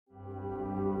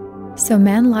So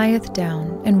man lieth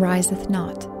down and riseth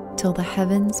not, till the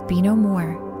heavens be no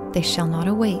more. They shall not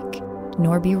awake,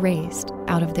 nor be raised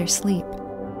out of their sleep.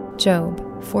 Job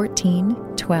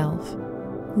 14:12.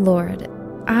 Lord,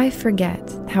 I forget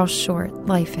how short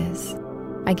life is.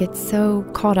 I get so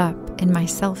caught up in my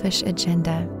selfish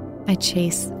agenda. I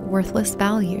chase worthless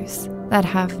values that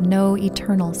have no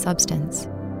eternal substance.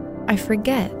 I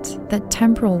forget that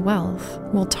temporal wealth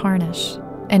will tarnish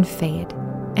and fade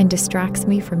and distracts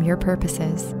me from your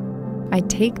purposes. I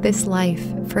take this life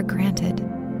for granted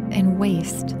and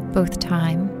waste both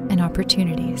time and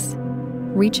opportunities.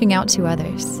 Reaching out to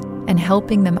others and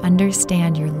helping them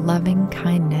understand your loving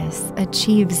kindness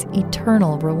achieves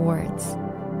eternal rewards.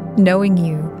 Knowing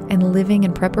you and living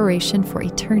in preparation for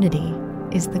eternity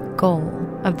is the goal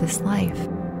of this life.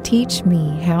 Teach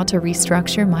me how to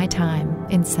restructure my time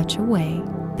in such a way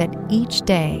that each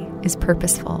day is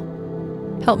purposeful.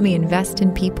 Help me invest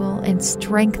in people and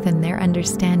strengthen their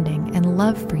understanding and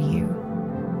love for you.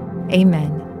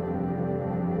 Amen.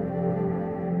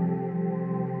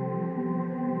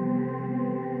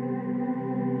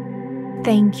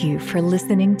 Thank you for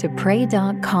listening to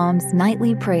Pray.com's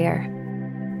Nightly Prayer.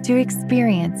 To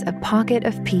experience a pocket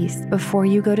of peace before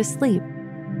you go to sleep,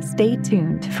 stay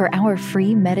tuned for our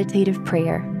free meditative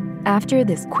prayer after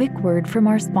this quick word from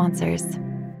our sponsors.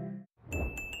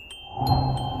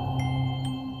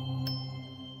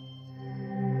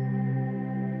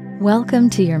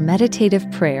 Welcome to your meditative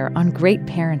prayer on great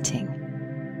parenting.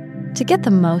 To get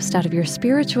the most out of your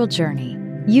spiritual journey,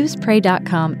 use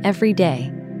Pray.com every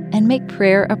day and make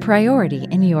prayer a priority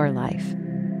in your life.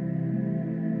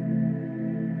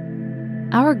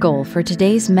 Our goal for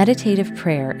today's meditative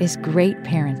prayer is great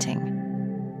parenting.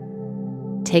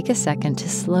 Take a second to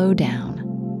slow down.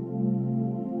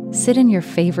 Sit in your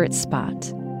favorite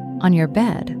spot, on your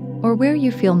bed, or where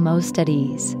you feel most at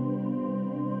ease.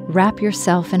 Wrap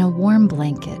yourself in a warm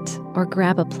blanket or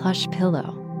grab a plush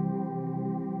pillow.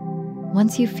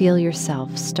 Once you feel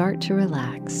yourself start to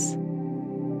relax,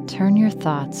 turn your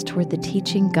thoughts toward the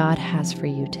teaching God has for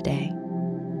you today.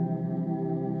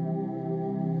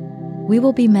 We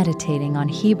will be meditating on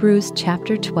Hebrews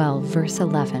chapter 12, verse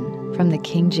 11 from the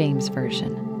King James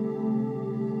Version.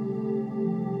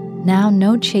 Now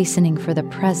no chastening for the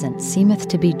present seemeth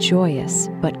to be joyous,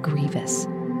 but grievous.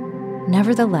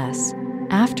 Nevertheless,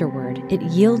 afterward it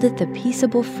yieldeth the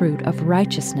peaceable fruit of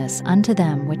righteousness unto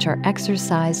them which are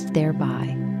exercised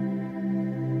thereby.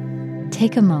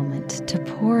 Take a moment to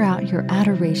pour out your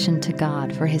adoration to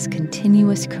God for His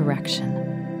continuous correction.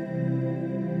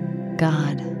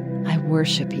 God, I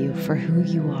worship you for who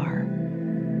you are.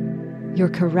 Your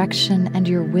correction and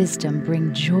your wisdom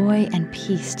bring joy and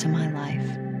peace to my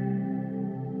life.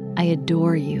 I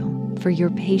adore you, for your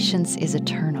patience is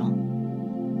eternal.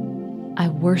 I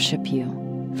worship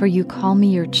you, for you call me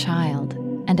your child,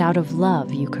 and out of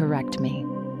love you correct me.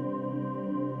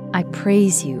 I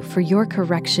praise you, for your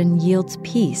correction yields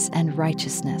peace and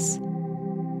righteousness.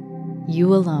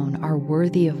 You alone are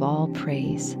worthy of all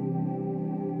praise.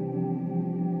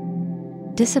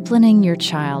 Disciplining your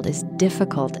child is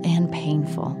difficult and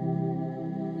painful.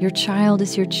 Your child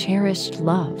is your cherished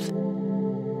love.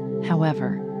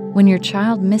 However, when your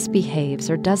child misbehaves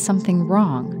or does something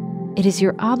wrong, it is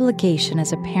your obligation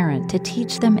as a parent to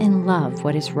teach them in love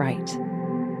what is right.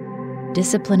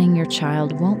 Disciplining your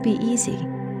child won't be easy.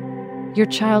 Your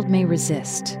child may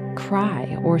resist,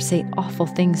 cry, or say awful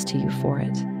things to you for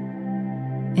it.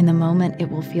 In the moment,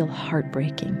 it will feel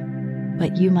heartbreaking,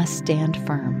 but you must stand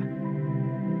firm.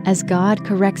 As God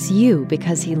corrects you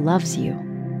because He loves you,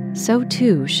 so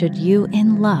too should you,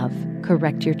 in love,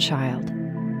 correct your child.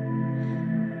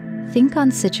 Think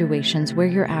on situations where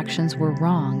your actions were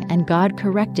wrong and God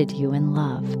corrected you in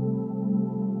love.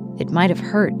 It might have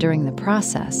hurt during the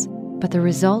process, but the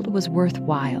result was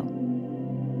worthwhile.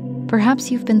 Perhaps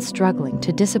you've been struggling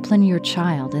to discipline your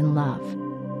child in love.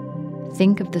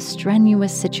 Think of the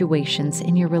strenuous situations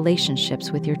in your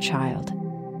relationships with your child.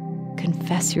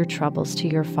 Confess your troubles to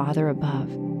your Father above,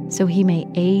 so He may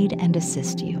aid and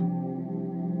assist you.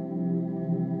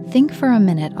 Think for a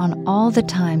minute on all the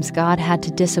times God had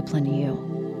to discipline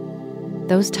you.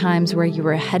 Those times where you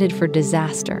were headed for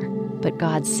disaster, but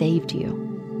God saved you.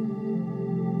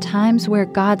 Times where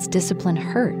God's discipline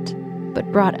hurt, but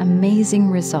brought amazing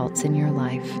results in your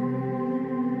life.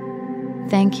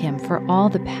 Thank Him for all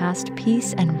the past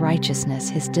peace and righteousness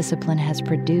His discipline has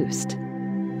produced.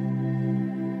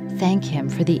 Thank Him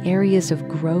for the areas of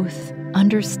growth,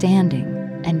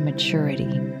 understanding, and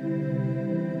maturity.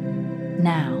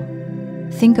 Now,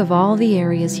 think of all the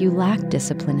areas you lack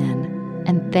discipline in,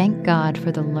 and thank God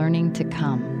for the learning to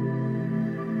come.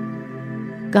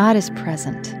 God is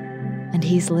present. and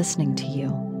He's listening to you.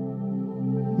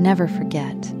 Never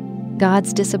forget,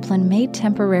 God's discipline may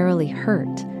temporarily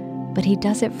hurt, but He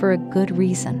does it for a good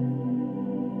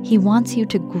reason. He wants you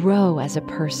to grow as a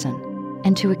person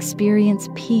and to experience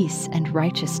peace and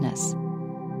righteousness.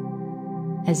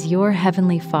 As your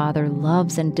Heavenly Father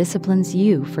loves and disciplines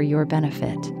you for your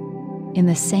benefit, in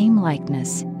the same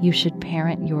likeness you should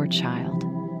parent your child.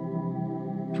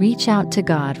 Reach out to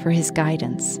God for His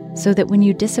guidance so that when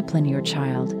you discipline your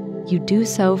child, you do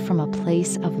so from a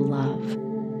place of love.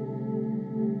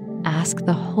 Ask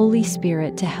the Holy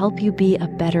Spirit to help you be a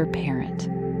better parent.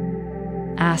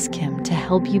 Ask Him to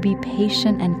help you be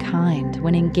patient and kind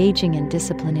when engaging in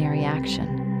disciplinary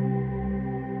action.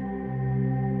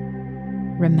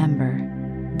 Remember,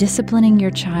 disciplining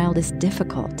your child is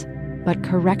difficult, but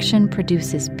correction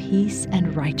produces peace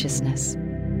and righteousness.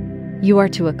 You are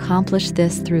to accomplish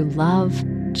this through love,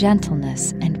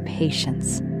 gentleness, and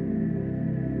patience.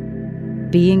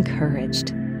 Be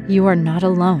encouraged. You are not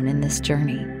alone in this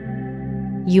journey.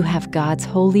 You have God's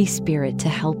Holy Spirit to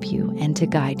help you and to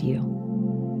guide you.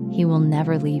 He will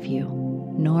never leave you,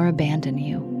 nor abandon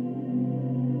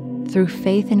you. Through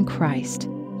faith in Christ,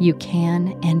 you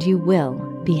can and you will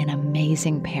be an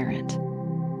amazing parent.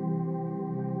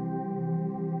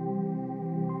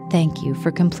 Thank you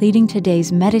for completing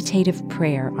today's meditative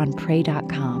prayer on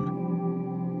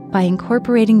Pray.com. By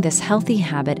incorporating this healthy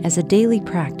habit as a daily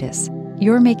practice,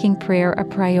 you're making prayer a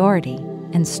priority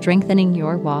and strengthening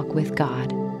your walk with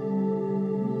God.